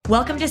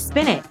Welcome to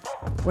Spin It,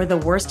 where the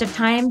worst of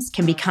times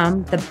can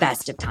become the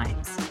best of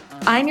times.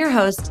 I'm your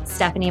host,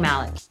 Stephanie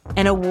Malik,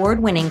 an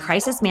award-winning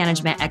crisis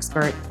management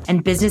expert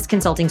and business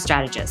consulting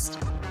strategist.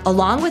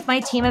 Along with my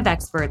team of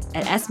experts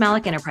at S.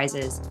 Malik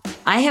Enterprises,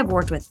 I have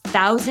worked with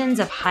thousands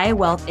of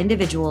high-wealth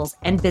individuals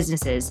and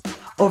businesses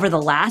over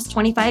the last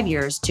 25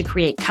 years to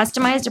create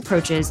customized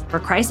approaches for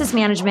crisis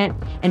management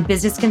and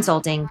business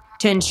consulting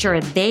to ensure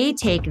they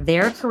take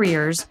their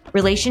careers,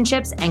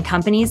 relationships, and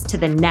companies to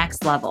the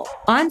next level.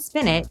 On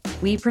Spin It,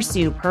 we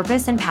pursue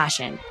purpose and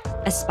passion,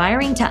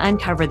 aspiring to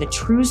uncover the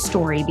true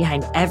story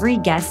behind every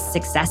guest's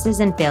successes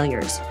and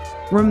failures,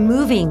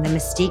 removing the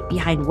mystique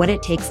behind what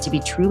it takes to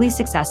be truly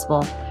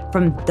successful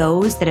from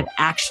those that have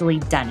actually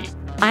done it.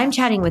 I'm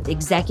chatting with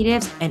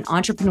executives and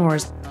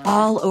entrepreneurs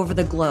all over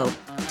the globe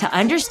to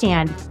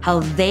understand how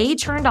they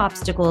turned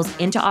obstacles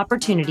into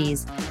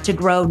opportunities to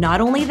grow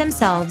not only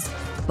themselves,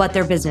 but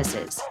their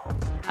businesses.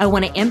 I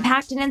want to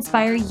impact and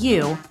inspire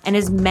you and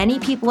as many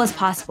people as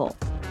possible,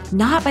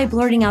 not by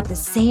blurting out the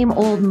same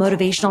old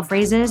motivational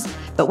phrases,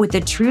 but with the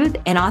truth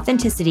and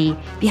authenticity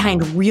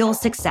behind real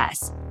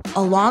success,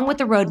 along with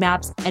the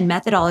roadmaps and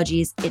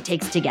methodologies it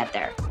takes to get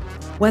there.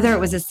 Whether it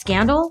was a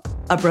scandal,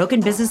 a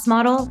broken business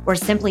model, or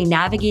simply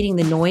navigating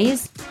the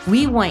noise,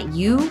 we want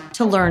you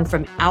to learn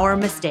from our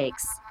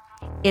mistakes.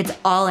 It's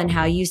all in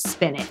how you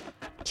spin it.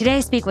 Today, I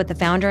speak with the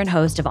founder and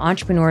host of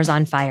Entrepreneurs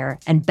on Fire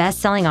and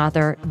best-selling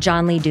author,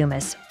 John Lee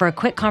Dumas, for a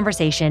quick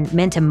conversation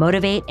meant to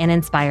motivate and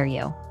inspire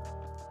you.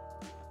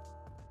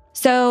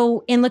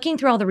 So in looking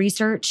through all the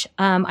research,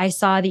 I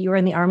saw that you were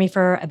in the Army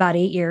for about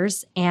 8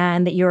 years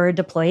and that you were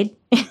deployed.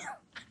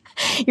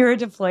 You were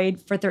deployed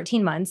for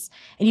 13 months,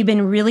 and you've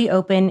been really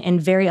open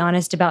and very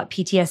honest about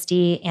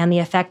PTSD and the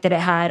effect that it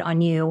had on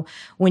you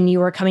when you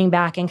were coming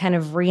back and kind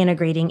of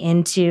reintegrating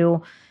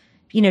into,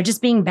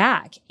 just being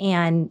back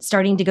and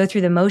starting to go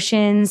through the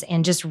motions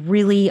and just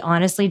really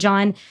honestly,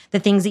 John, the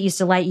things that used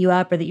to light you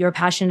up or that you were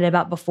passionate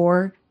about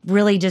before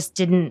really just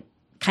didn't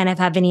kind of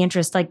have any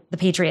interest like the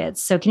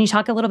Patriots. So can you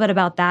talk a little bit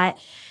about that?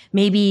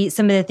 Maybe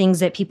some of the things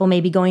that people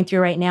may be going through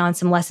right now and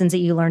some lessons that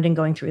you learned in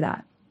going through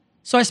that.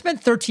 So I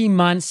spent 13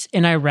 months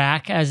in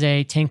Iraq as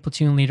a tank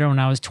platoon leader when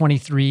I was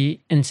 23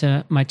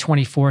 into my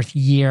 24th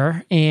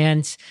year.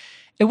 And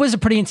it was a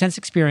pretty intense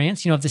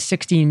experience. Of the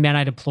 16 men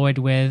I deployed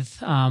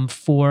with,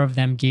 4 of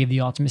them gave the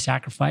ultimate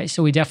sacrifice.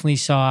 So we definitely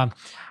saw,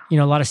 a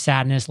lot of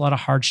sadness, a lot of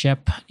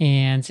hardship.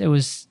 And it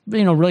was,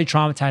 really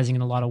traumatizing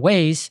in a lot of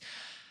ways.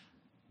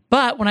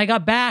 But when I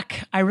got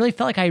back, I really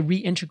felt like I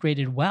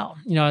reintegrated well.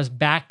 I was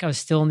back, I was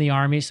still in the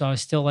Army, so I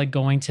was still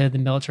going to the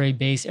military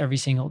base every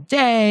single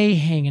day,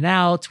 hanging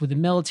out with the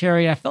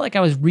military. I felt like I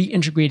was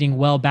reintegrating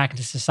well back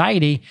into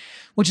society,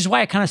 which is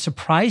why it kind of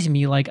surprised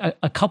me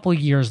a couple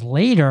years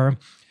later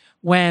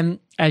when,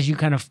 as you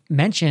kind of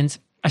mentioned,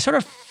 I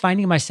started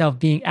finding myself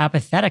being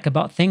apathetic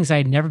about things I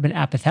had never been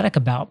apathetic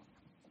about.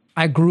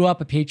 I grew up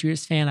a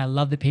Patriots fan. I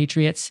love the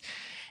Patriots.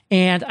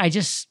 And I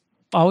just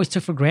always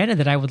took for granted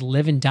that I would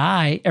live and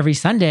die every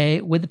Sunday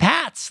with the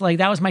Pats.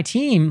 That was my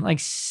team.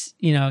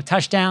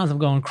 Touchdowns, I'm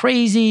going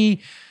crazy.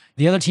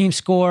 The other team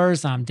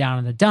scores, I'm down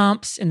in the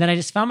dumps. And then I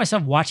just found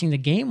myself watching the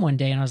game one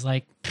day and I was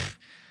like,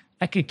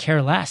 I could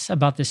care less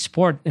about this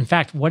sport. In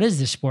fact, what is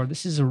this sport?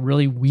 This is a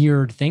really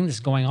weird thing that's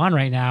going on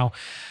right now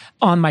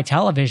on my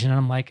television. And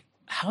I'm like,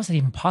 how is that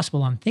even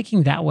possible? I'm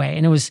thinking that way.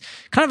 And it was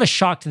kind of a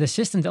shock to the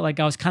system that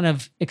I was kind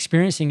of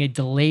experiencing a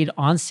delayed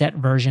onset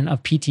version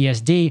of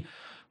PTSD,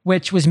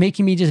 which was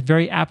making me just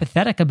very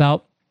apathetic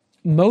about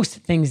most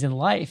things in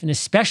life, and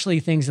especially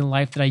things in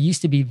life that I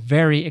used to be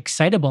very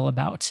excitable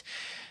about.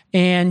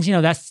 And,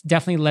 that's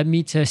definitely led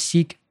me to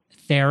seek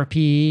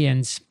therapy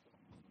and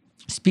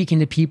speaking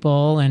to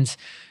people and,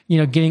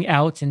 getting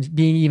out and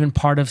being even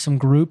part of some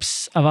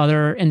groups of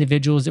other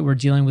individuals that were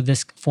dealing with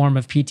this form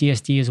of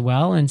PTSD as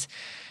well. And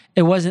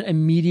it wasn't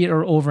immediate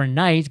or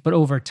overnight, but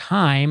over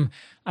time,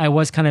 I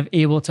was kind of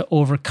able to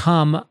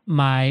overcome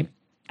my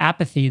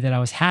apathy that I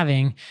was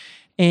having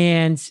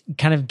and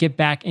kind of get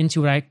back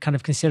into what I kind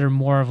of consider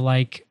more of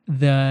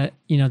the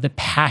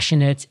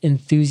passionate,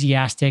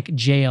 enthusiastic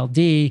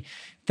JLD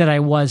that I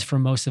was for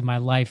most of my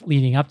life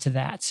leading up to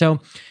that. So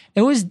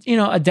it was,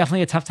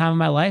 definitely a tough time in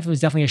my life. It was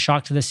definitely a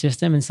shock to the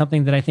system and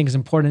something that I think is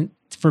important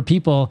for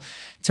people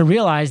to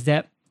realize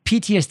that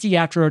PTSD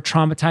after a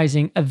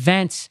traumatizing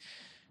event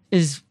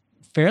is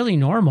fairly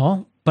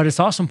normal, but it's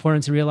also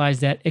important to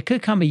realize that it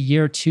could come a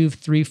year, 2,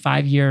 3,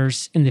 5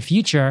 years in the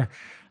future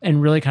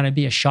and really kind of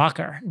be a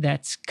shocker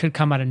that could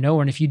come out of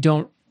nowhere. And if you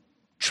don't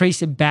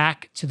trace it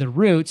back to the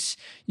roots,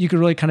 you could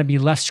really kind of be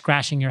left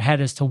scratching your head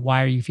as to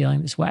why are you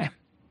feeling this way.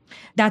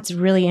 That's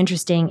really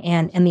interesting.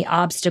 And the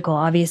obstacle,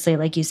 obviously,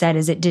 like you said,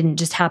 is it didn't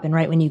just happen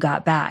right when you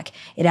got back.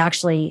 It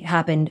actually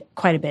happened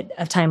quite a bit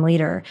of time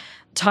later.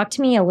 Talk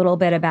to me a little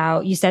bit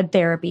about, you said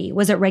therapy.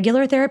 Was it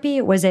regular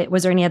therapy? Was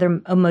there any other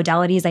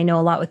modalities? I know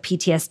a lot with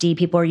PTSD,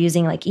 people are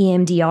using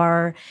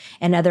EMDR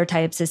and other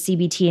types of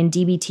CBT and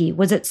DBT.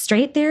 Was it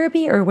straight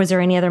therapy or was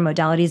there any other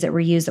modalities that were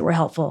used that were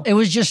helpful? It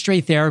was just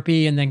straight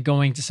therapy and then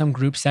going to some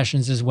group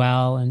sessions as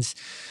well. And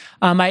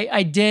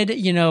I did,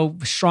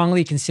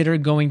 strongly consider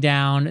going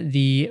down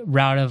the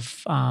route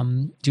of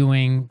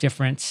doing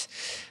different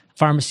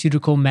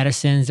pharmaceutical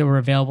medicines that were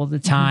available at the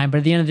time. But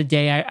at the end of the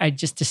day, I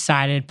just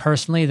decided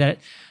personally that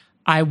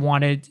I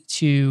wanted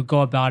to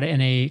go about it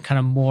in a kind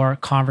of more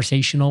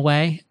conversational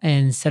way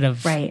instead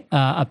of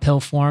a pill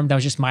form. That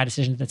was just my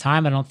decision at the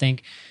time. I don't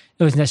think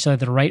it was necessarily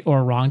the right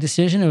or wrong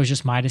decision. It was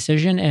just my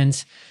decision.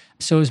 And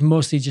so it was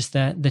mostly just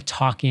the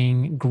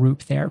talking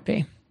group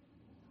therapy.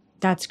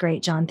 That's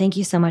great, John. Thank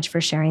you so much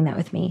for sharing that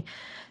with me.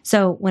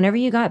 So whenever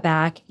you got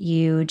back,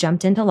 you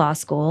jumped into law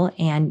school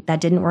and that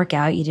didn't work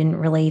out. You didn't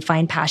really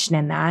find passion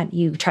in that.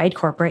 You tried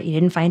corporate. You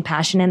didn't find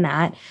passion in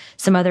that.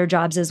 Some other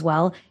jobs as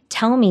well.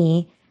 Tell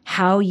me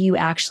how you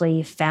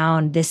actually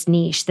found this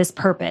niche, this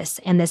purpose,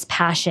 and this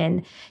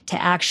passion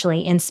to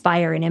actually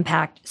inspire and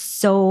impact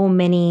so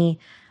many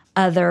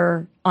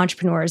other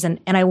entrepreneurs.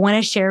 And I want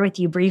to share with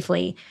you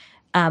briefly,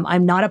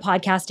 I'm not a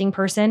podcasting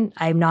person.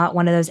 I'm not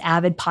one of those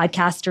avid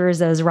podcasters,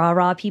 those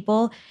rah-rah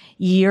people.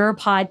 Your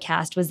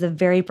podcast was the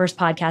very first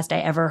podcast I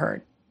ever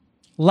heard.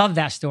 Love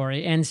that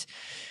story. And,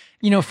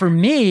 for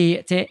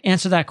me, to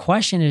answer that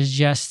question is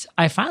just,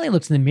 I finally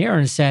looked in the mirror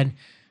and said,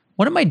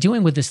 what am I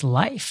doing with this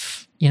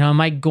life?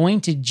 Am I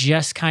going to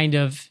just kind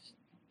of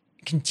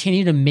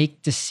continue to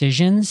make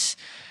decisions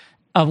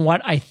of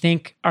what I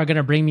think are going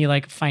to bring me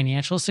like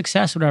financial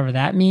success, whatever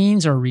that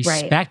means, or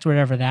respect,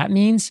 whatever that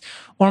means?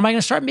 Or am I going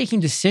to start making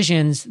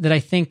decisions that I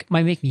think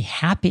might make me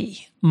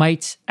happy,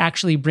 might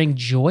actually bring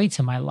joy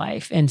to my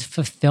life and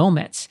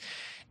fulfillment?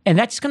 And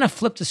that's going to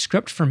flip the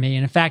script for me.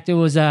 And in fact, it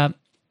was a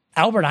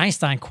Albert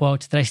Einstein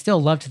quote that I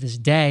still love to this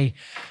day,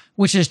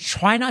 which is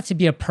try not to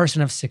be a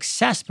person of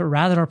success, but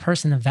rather a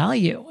person of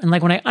value. And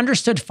like when I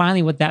understood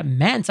finally what that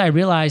meant, I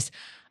realized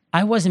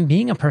I wasn't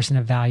being a person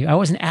of value. I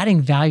wasn't adding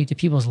value to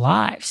people's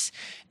lives.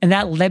 And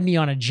that led me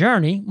on a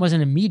journey,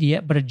 wasn't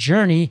immediate, but a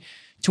journey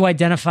to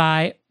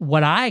identify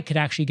what I could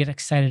actually get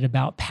excited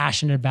about,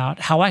 passionate about,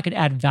 how I could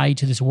add value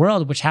to this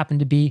world, which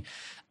happened to be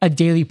a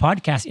daily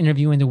podcast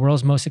interviewing the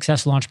world's most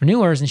successful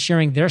entrepreneurs and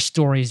sharing their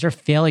stories, their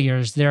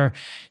failures, their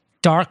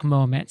dark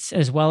moments,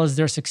 as well as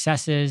their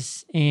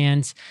successes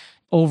and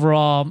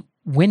overall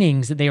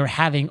winnings that they were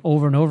having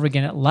over and over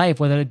again at life,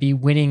 whether it be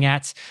winning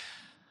at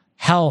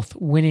health,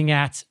 winning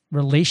at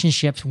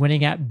relationships,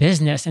 winning at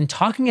business, and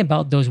talking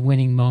about those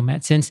winning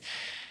moments. And,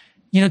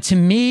 to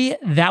me,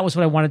 that was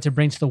what I wanted to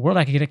bring to the world.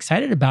 I could get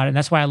excited about it. And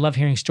that's why I love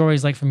hearing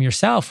stories like from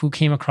yourself, who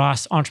came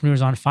across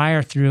Entrepreneurs on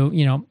Fire through,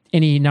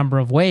 any number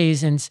of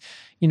ways and,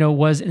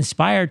 was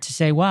inspired to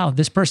say, wow,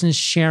 this person is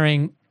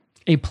sharing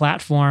a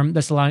platform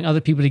that's allowing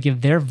other people to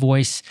give their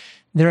voice,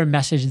 their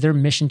message, their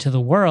mission to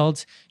the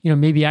world.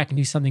 Maybe I can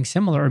do something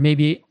similar, or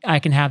maybe I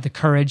can have the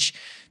courage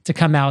to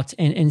come out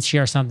and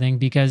share something,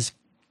 because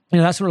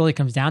that's what it really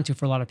comes down to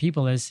for a lot of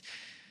people is,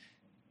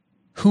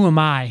 who am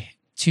I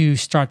to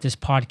start this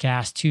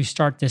podcast, to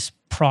start this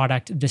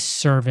product, this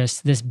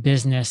service, this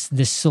business,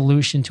 this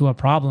solution to a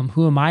problem?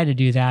 Who am I to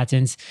do that?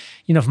 And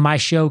if my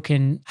show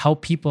can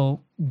help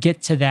people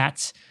get to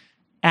that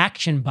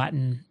action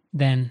button,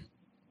 then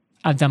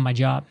I've done my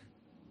job.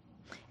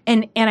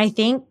 And I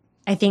think,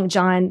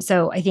 John,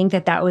 so I think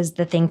that was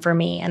the thing for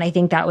me. And I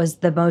think that was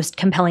the most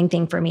compelling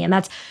thing for me. And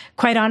that's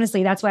quite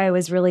honestly, that's why I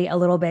was really a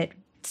little bit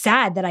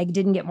sad that I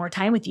didn't get more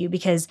time with you,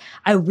 because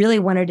I really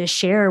wanted to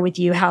share with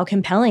you how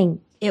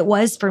compelling it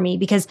was for me.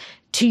 Because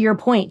to your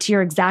point, to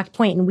your exact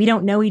point, and we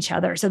don't know each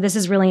other, so this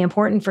is really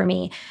important for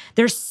me.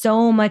 There's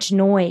so much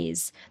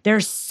noise.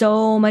 There's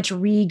so much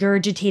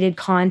regurgitated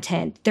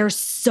content. There's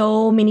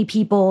so many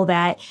people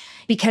that,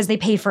 because they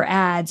pay for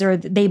ads or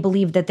they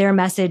believe that their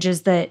message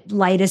is the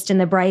lightest and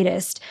the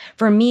brightest.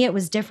 For me, it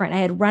was different. I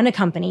had run a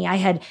company. I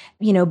had,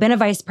 been a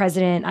vice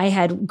president. I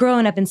had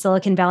grown up in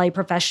Silicon Valley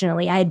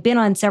professionally. I had been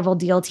on several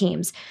deal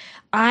teams.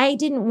 I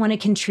didn't want to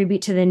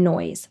contribute to the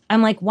noise.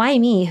 I'm like, why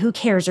me? Who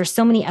cares? There's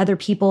so many other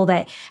people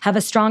that have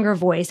a stronger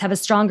voice, have a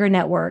stronger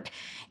network.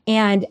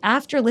 And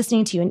after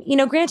listening to you,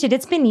 and granted,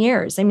 it's been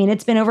years. I mean,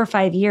 it's been over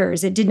 5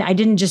 years. I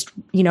didn't just,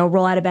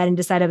 roll out of bed and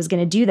decide I was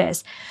going to do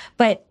this.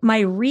 But my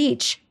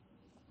reach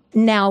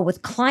now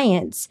with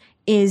clients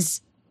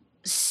is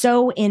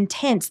so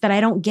intense that I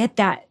don't get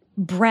that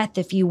breadth,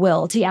 if you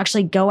will, to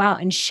actually go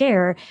out and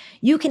share.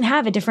 You can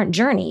have a different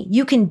journey.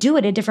 You can do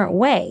it a different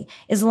way,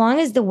 as long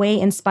as the way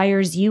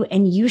inspires you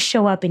and you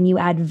show up and you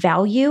add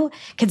value.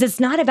 Because it's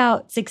not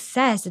about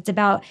success. It's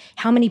about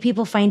how many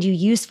people find you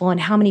useful and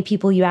how many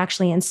people you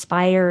actually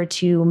inspire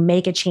to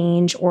make a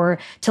change or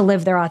to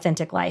live their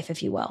authentic life,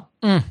 if you will.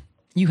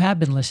 You have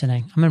been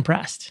listening. I'm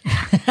impressed.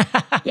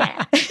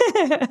 Yeah.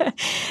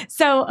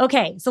 So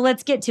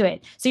let's get to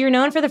it. So you're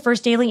known for the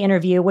First Daily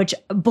Interview, which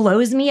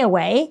blows me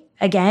away,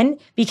 again,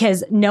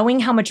 because knowing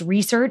how much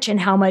research and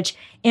how much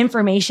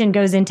information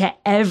goes into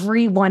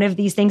every one of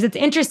these things. It's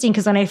interesting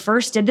because when I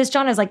first did this,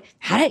 John, I was like,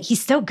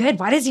 he's so good.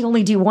 Why does he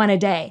only do one a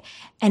day?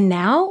 And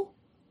now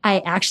I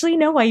actually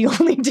know why you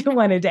only do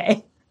one a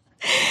day.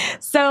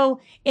 So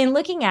in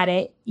looking at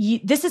it,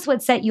 this is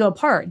what set you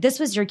apart. This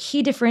was your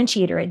key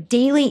differentiator, a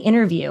daily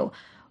interview.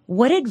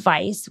 What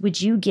advice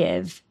would you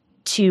give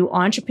to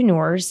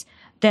entrepreneurs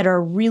that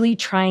are really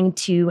trying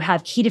to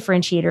have key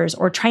differentiators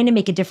or trying to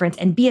make a difference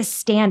and be a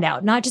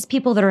standout, not just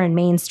people that are in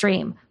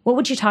mainstream, what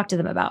would you talk to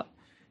them about?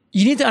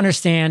 You need to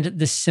understand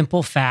the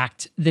simple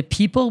fact that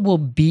people will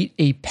beat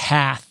a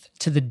path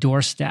to the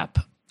doorstep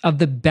of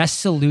the best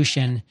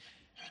solution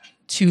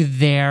to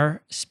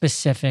their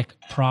specific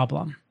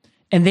problem.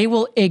 And they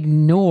will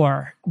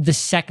ignore the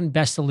second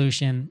best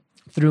solution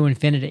through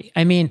infinity.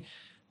 I mean,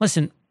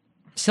 listen,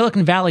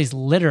 Silicon Valley is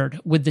littered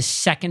with the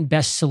second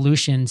best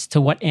solutions to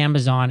what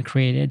Amazon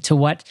created, to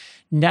what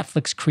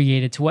Netflix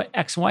created, to what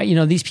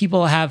XY. These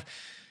people have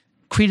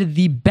created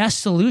the best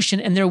solution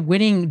and they're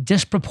winning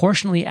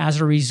disproportionately as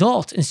a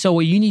result. And so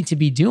what you need to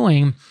be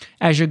doing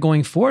as you're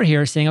going forward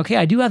here is saying, okay,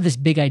 I do have this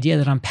big idea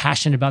that I'm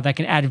passionate about that I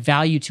can add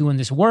value to in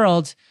this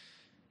world,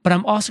 but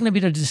I'm also going to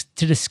be able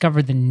to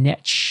discover the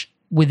niche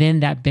within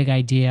that big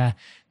idea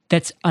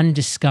that's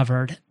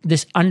undiscovered,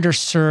 this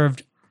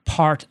underserved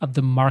part of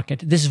the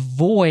market, this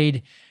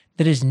void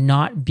that is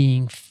not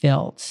being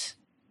filled.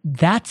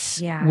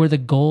 That's where the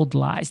gold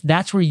lies.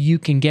 That's where you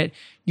can get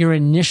your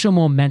initial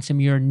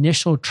momentum, your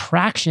initial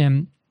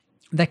traction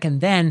that can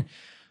then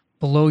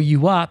blow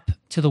you up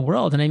to the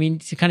world. And I mean,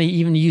 to kind of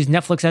even use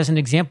Netflix as an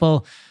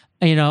example,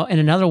 in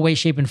another way,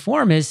 shape, and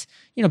form is,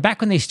 back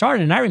when they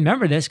started, and I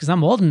remember this because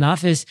I'm old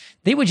enough, is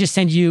they would just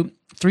send you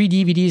 3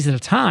 DVDs at a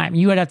time.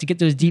 You would have to get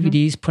those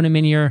DVDs, put them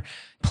in your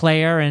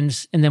player, and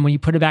then when you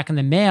put it back in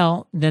the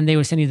mail, then they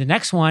would send you the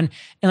next one.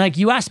 And like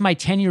you ask my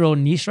 10-year-old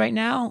niece right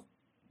now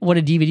what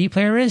a DVD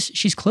player is,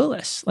 she's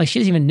clueless. Like she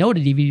doesn't even know what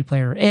a DVD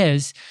player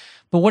is.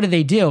 But what did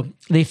they do?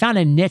 They found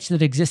a niche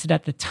that existed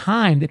at the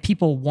time that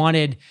people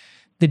wanted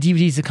the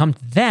DVDs to come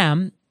to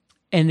them,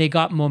 and they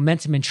got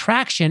momentum and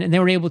traction, and they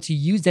were able to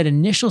use that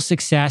initial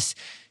success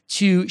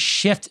to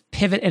shift,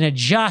 pivot, and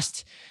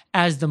adjust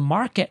as the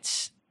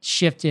markets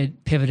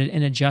shifted, pivoted,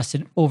 and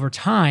adjusted over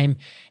time.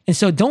 And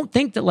so don't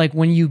think that like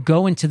when you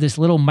go into this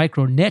little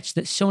micro niche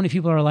that so many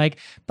people are like,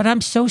 but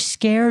I'm so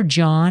scared,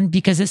 John,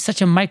 because it's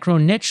such a micro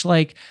niche.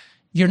 Like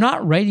you're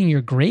not writing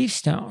your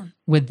gravestone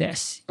with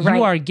this. Right.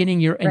 You are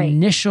getting your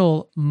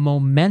initial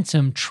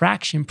momentum,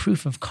 traction,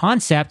 proof of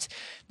concept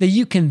that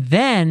you can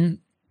then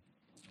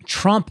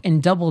trump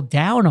and double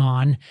down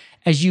on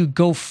as you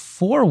go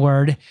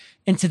forward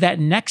into that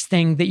next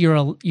thing that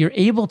you're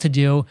able to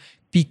do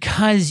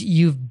because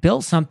you've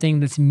built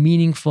something that's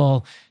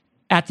meaningful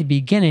at the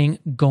beginning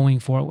going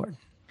forward.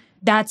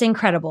 That's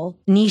incredible.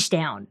 Niche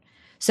down.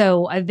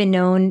 So I've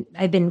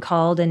been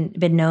called and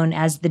been known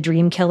as the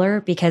dream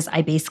killer because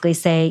I basically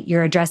say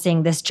you're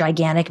addressing this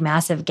gigantic,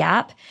 massive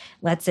gap.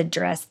 Let's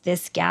address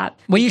this gap.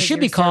 What you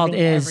should be called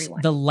is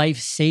the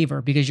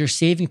lifesaver because you're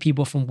saving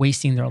people from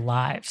wasting their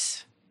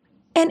lives.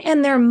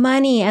 And their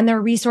money and their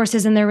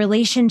resources and their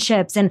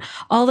relationships and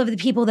all of the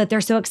people that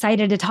they're so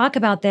excited to talk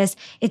about this.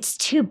 It's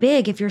too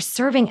big. If you're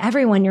serving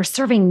everyone, you're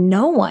serving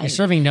no one. You're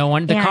serving no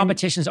one. The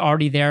competition's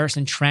already there. It's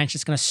entrenched.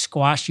 It's going to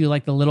squash you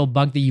like the little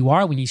bug that you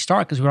are when you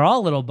start, because we're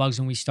all little bugs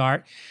when we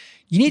start.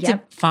 You need to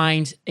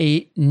find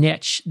a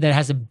niche that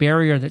has a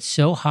barrier that's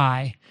so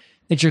high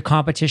that your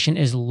competition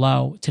is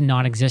low to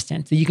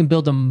non-existent, that you can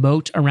build a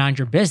moat around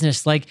your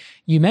business. Like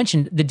you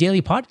mentioned, the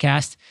daily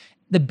podcast,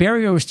 the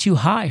barrier was too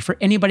high for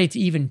anybody to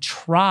even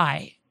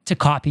try to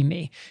copy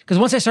me. Because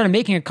once I started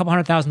making a couple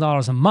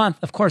 $100,000 a month,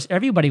 of course,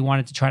 everybody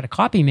wanted to try to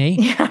copy me.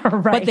 Yeah,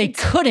 right. But they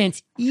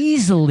couldn't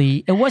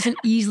easily. It wasn't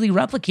easily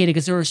replicated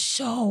because there was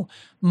so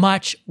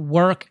much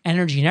work,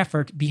 energy, and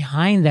effort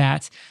behind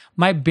that.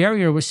 My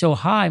barrier was so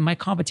high. My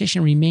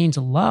competition remained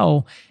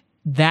low.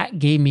 That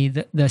gave me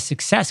the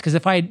success. Because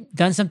if I had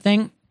done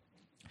something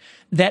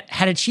that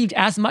had achieved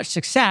as much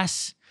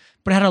success,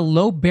 but had a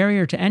low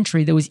barrier to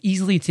entry that was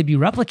easily to be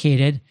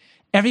replicated,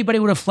 everybody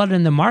would have flooded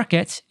in the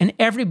market and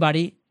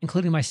everybody,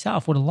 including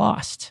myself, would have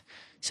lost.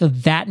 So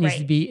that needs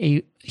to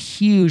be a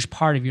huge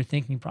part of your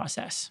thinking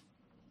process.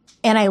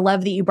 And I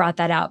love that you brought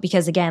that out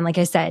because, again, like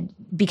I said,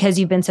 because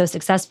you've been so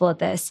successful at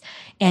this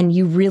and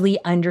you really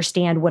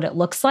understand what it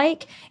looks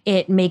like,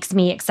 it makes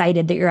me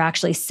excited that you're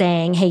actually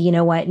saying, hey, you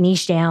know what,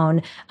 niche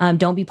down,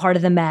 don't be part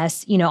of the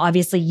mess.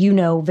 Obviously,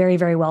 very,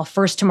 very well,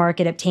 first to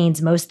market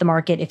obtains most of the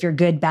market if you're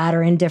good, bad,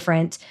 or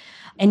indifferent.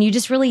 And you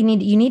just really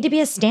need to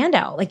be a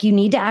standout. Like you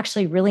need to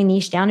actually really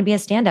niche down and be a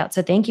standout.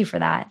 So thank you for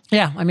that.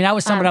 Yeah. I mean, I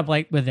would sum it up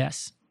like with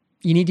this.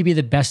 You need to be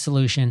the best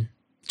solution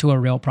to a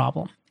real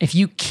problem. If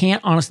you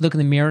can't honestly look in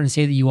the mirror and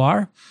say that you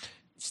are,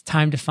 it's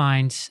time to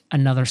find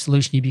another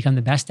solution you become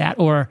the best at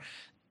or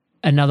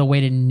another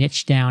way to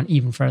niche down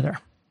even further.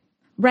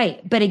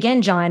 Right. But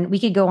again, John, we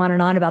could go on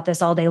and on about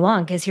this all day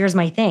long because here's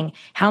my thing.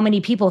 How many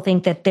people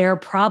think that their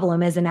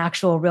problem is an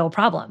actual real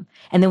problem?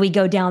 And then we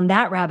go down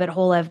that rabbit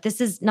hole of it's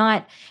just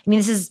not.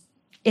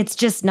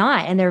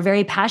 And they're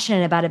very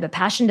passionate about it, but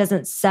passion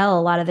doesn't sell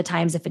a lot of the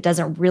times if it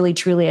doesn't really,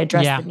 truly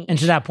address the niche. And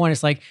to that point,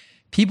 it's like,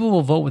 people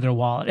will vote with their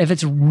wallet. If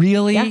it's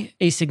really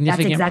a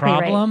significant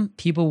problem,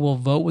 people will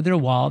vote with their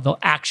wallet. They'll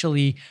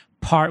actually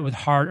part with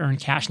hard-earned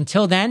cash.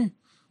 Until then,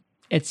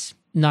 it's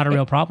not a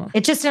real problem.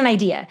 It's just an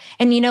idea.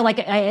 And like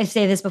I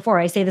say this before,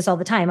 I say this all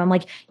the time. I'm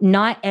like,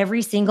 not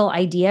every single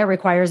idea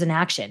requires an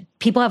action.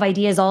 People have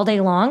ideas all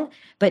day long,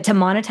 but to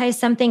monetize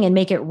something and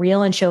make it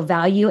real and show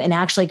value and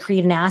actually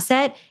create an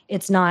asset,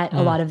 it's not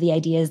a lot of the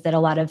ideas that a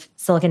lot of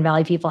Silicon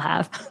Valley people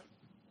have.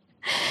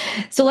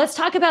 So let's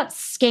talk about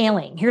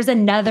scaling. Here's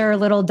another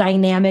little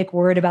dynamic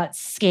word about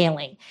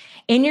scaling.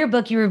 In your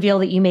book, you reveal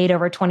that you made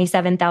over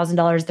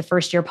 $27,000 the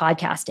first year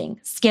podcasting.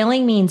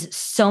 Scaling means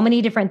so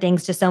many different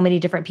things to so many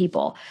different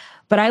people.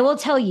 But I will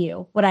tell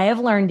you, what I have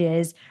learned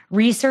is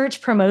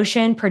research,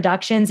 promotion,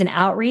 productions, and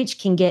outreach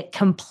can get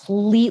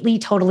completely,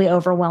 totally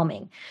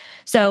overwhelming.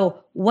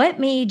 So what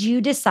made you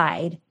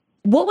decide,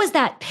 what was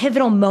that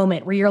pivotal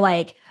moment where you're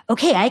like,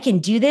 okay, I can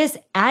do this,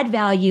 add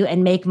value,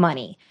 and make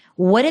money?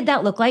 What did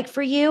that look like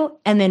for you?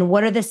 And then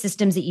what are the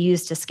systems that you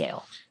use to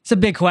scale? It's a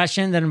big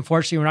question that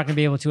unfortunately we're not going to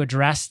be able to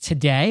address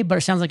today, but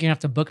it sounds like you're going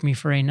to have to book me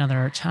for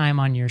another time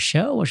on your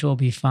show, which will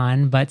be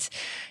fun. But,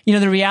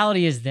 the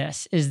reality is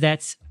this, is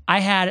that I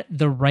had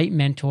the right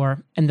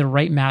mentor and the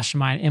right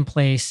mastermind in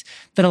place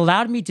that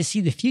allowed me to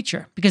see the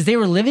future because they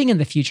were living in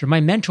the future. My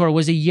mentor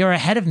was a year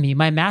ahead of me.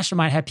 My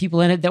mastermind had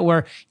people in it that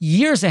were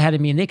years ahead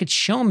of me, and they could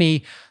show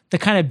me the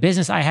kind of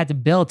business I had to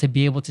build to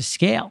be able to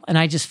scale. And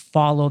I just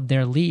followed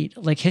their lead.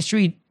 Like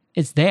history,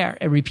 it's there.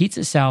 It repeats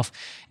itself.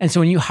 And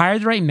so when you hire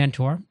the right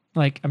mentor,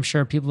 like I'm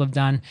sure people have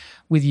done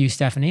with you,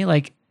 Stephanie,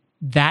 like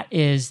that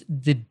is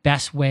the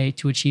best way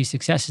to achieve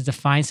success, is to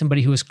find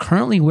somebody who is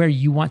currently where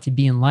you want to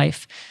be in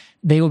life.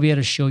 They will be able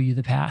to show you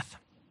the path.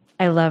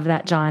 I love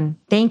that, John.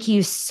 Thank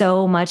you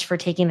so much for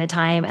taking the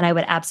time. And I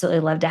would absolutely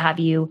love to have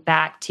you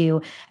back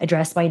to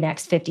address my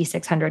next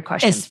 5,600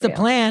 questions. It's the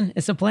plan.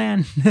 It's a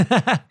plan.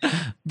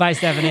 Bye,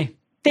 Stephanie.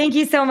 Thank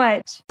you so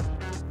much.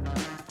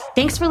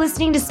 Thanks for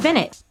listening to Spin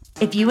It.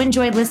 If you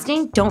enjoyed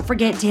listening, don't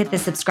forget to hit the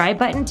subscribe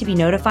button to be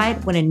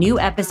notified when a new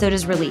episode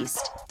is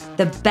released.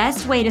 The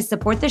best way to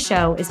support the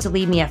show is to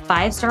leave me a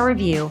 5-star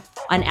review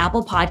on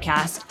Apple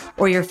Podcast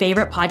or your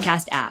favorite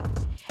podcast app.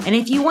 And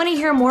if you want to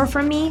hear more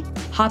from me,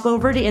 hop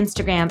over to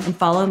Instagram and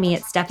follow me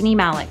at Stephanie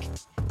Malik.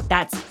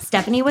 That's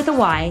Stephanie with a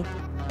Y,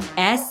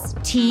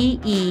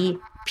 STEPHYNIE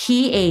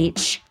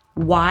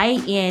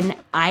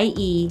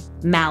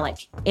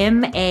Malik,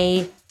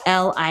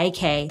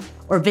 MALIK,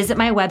 or visit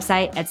my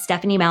website at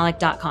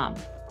stephaniemalik.com.